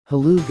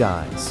Hello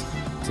guys.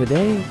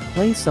 Today,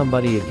 play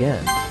somebody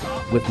again.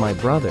 With my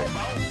brother.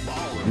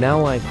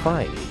 Now I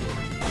fight.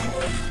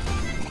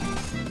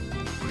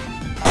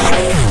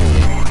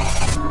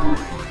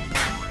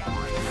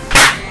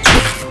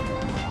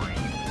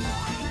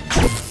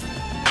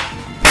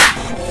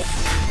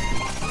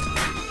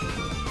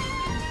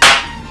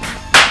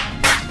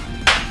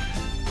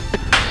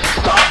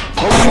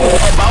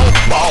 About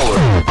baller.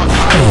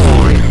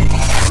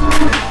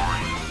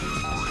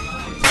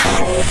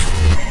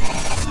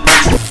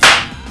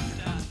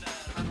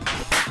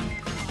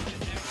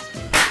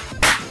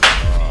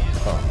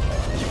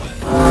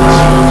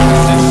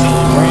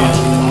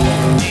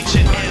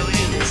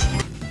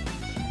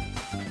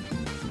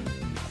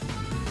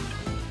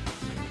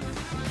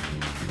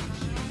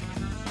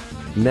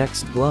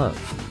 Next glove.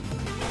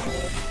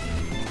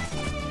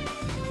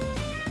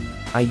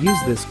 I use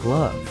this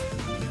glove.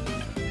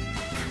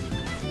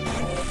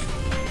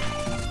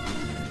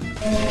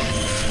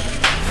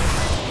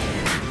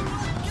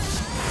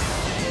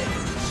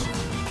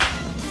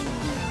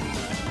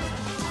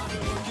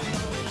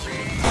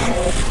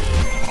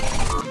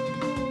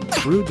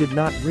 Brew did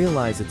not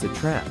realize it's a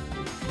trap.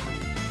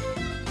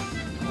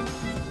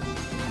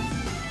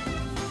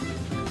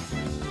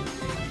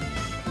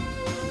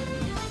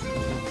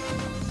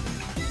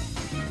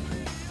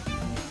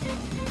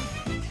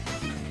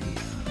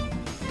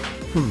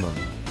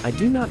 I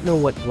do not know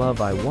what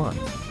glove I want.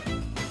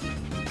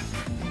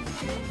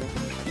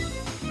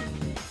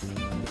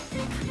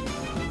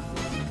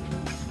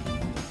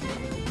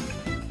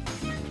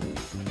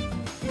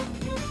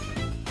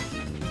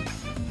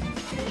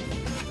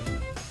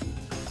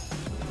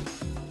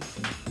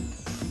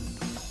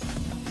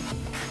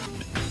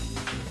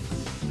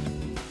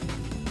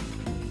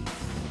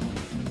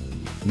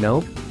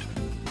 Nope.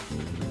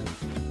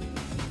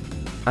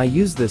 I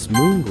use this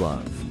moon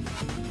glove.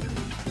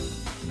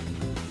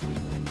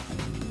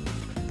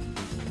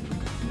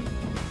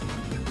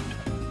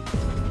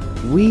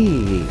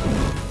 Wee.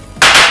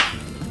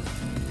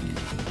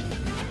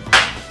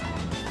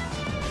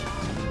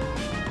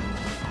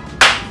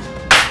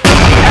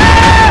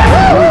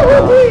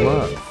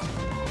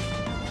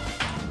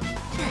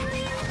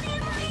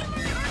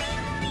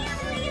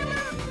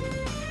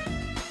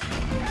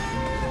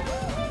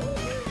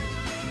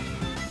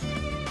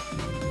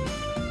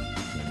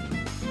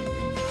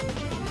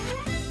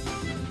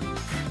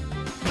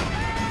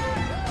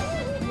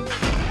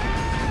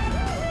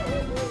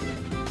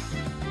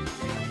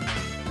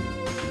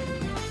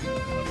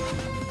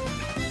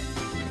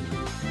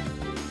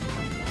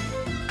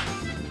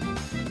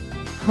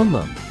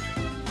 Glove.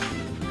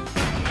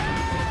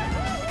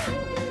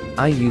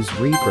 I use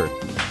Reaper.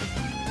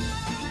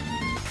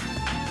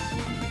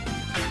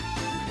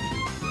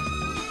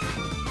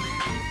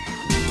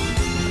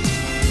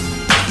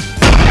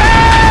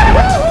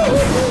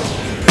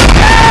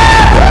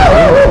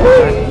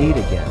 Eat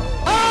again.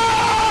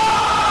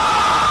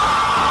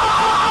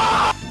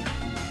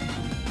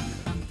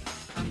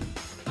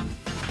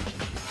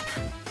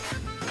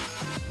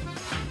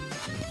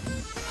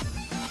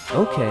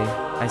 Okay,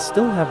 I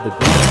still have the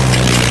glove.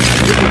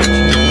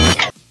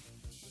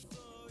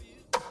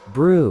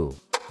 Brew.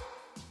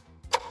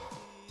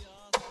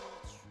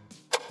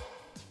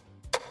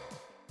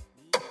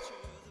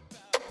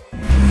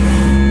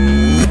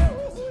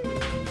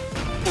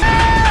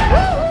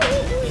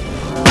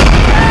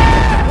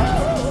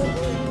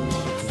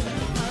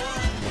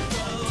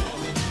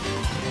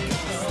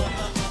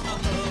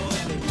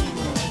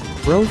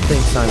 Bro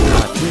thinks I'm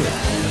not here.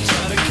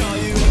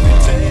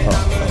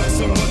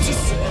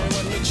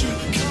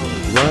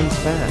 Run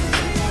fast.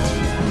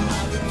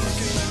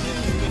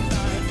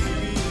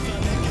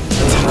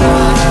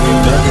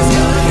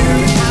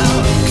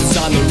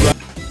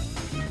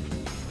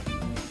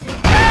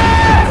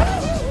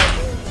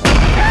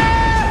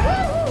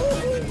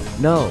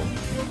 No,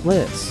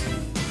 Liz.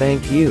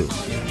 Thank you.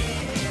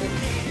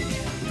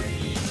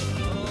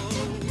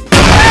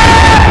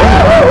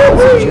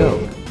 It's a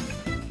joke.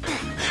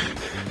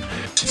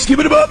 Skip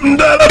it up and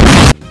down.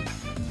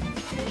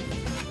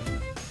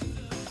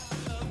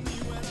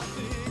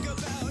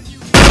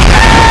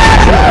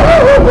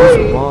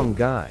 Wrong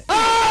guy.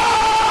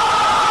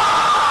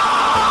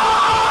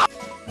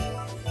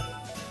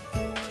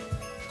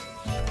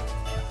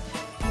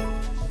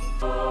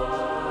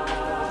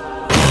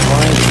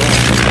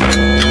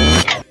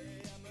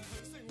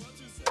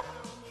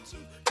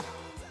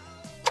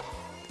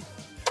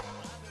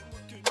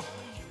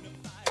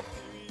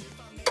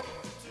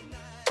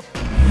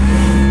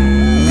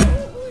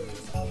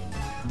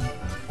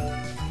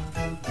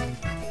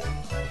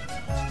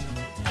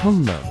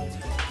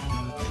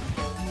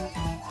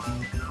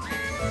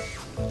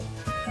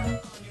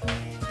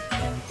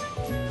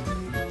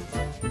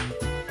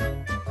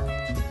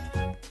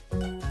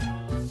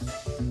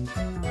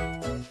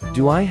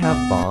 Do I have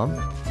bomb?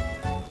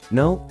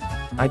 No,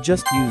 I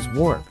just use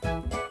warp.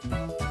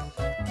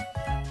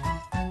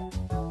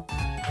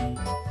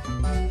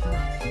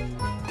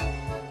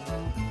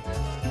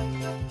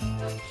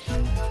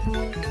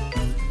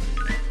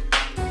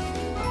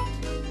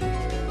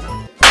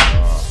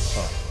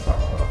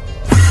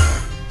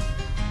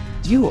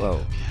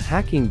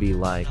 Hacking be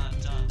like.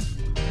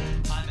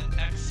 I'm an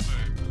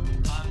expert.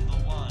 I'm the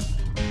one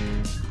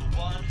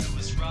who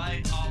was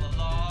right all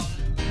along.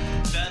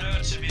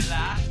 Better to be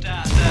laughed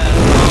at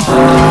than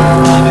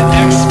wrong. I'm an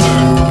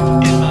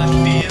expert in my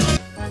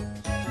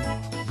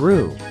field.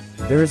 Brew,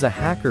 there is a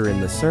hacker in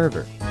the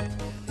server.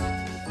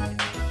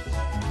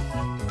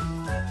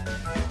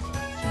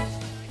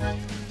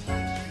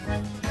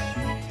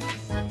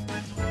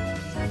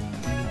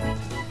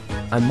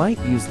 I might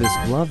use this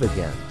glove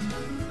again.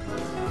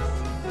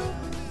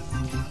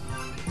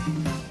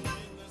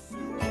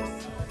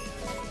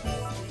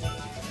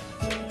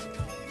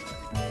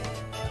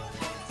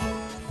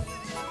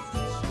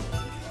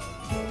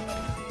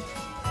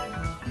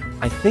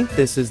 I think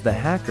this is the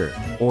hacker,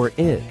 or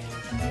IG.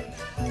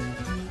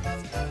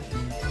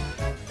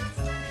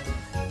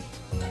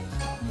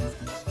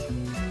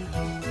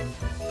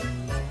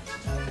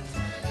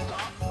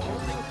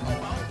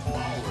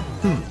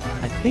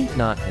 I think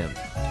not him.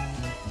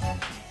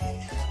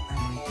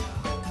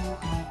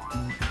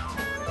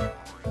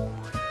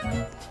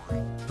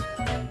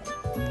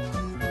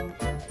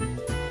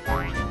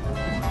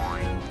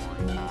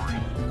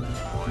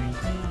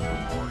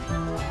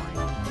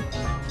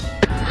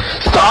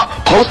 Stop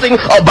posting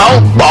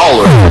about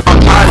ballers. I'm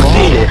tired of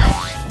seeing it.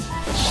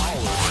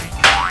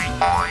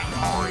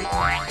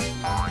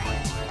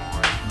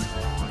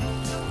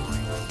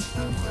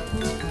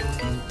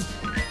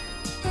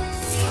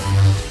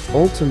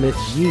 Ultimate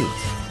Yeet.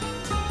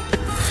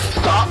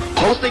 Stop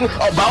posting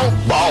about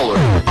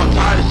ballers. I'm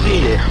tired of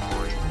seeing it.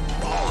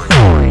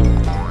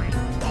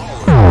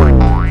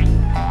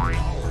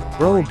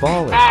 Bro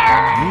baller.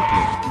 Yeet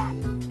me.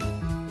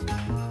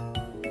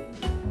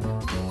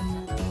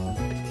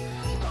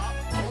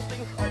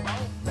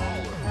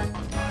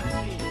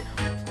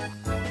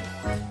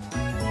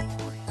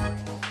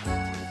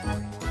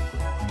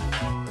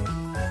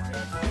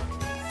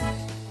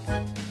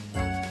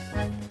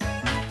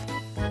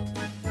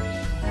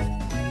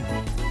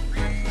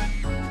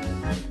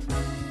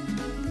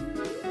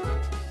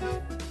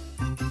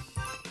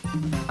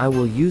 I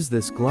will use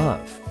this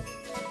glove.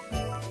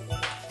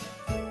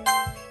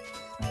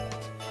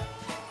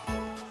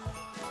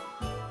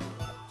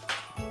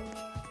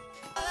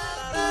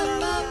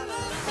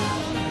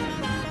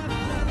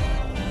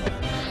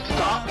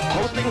 Stop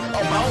posting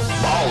about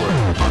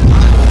ballers.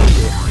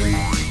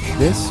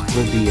 This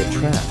will be a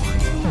trap.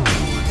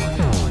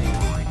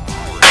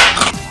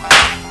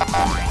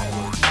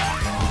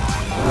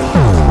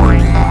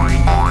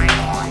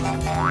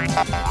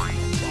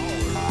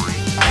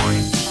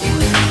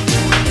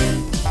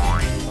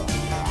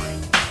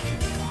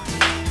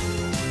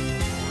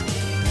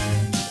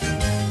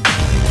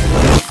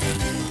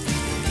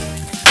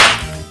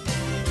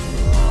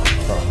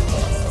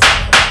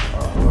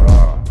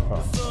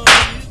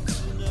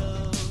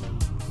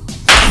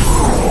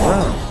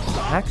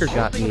 Hacker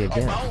got me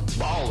again.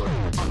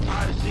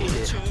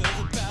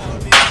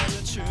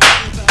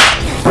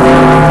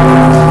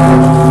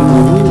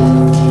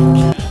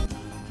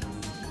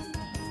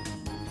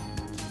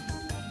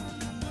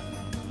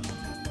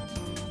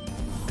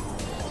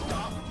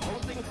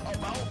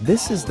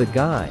 This is the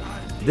guy.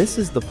 This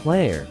is the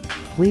player.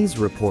 Please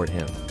report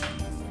him.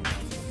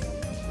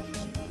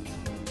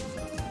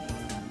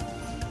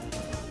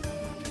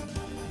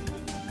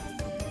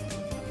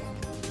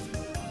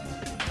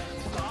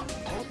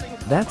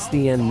 That's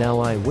the end. Now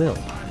I will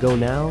go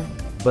now,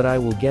 but I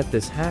will get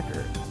this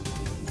hacker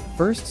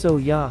first. So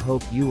yeah,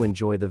 hope you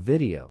enjoy the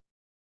video.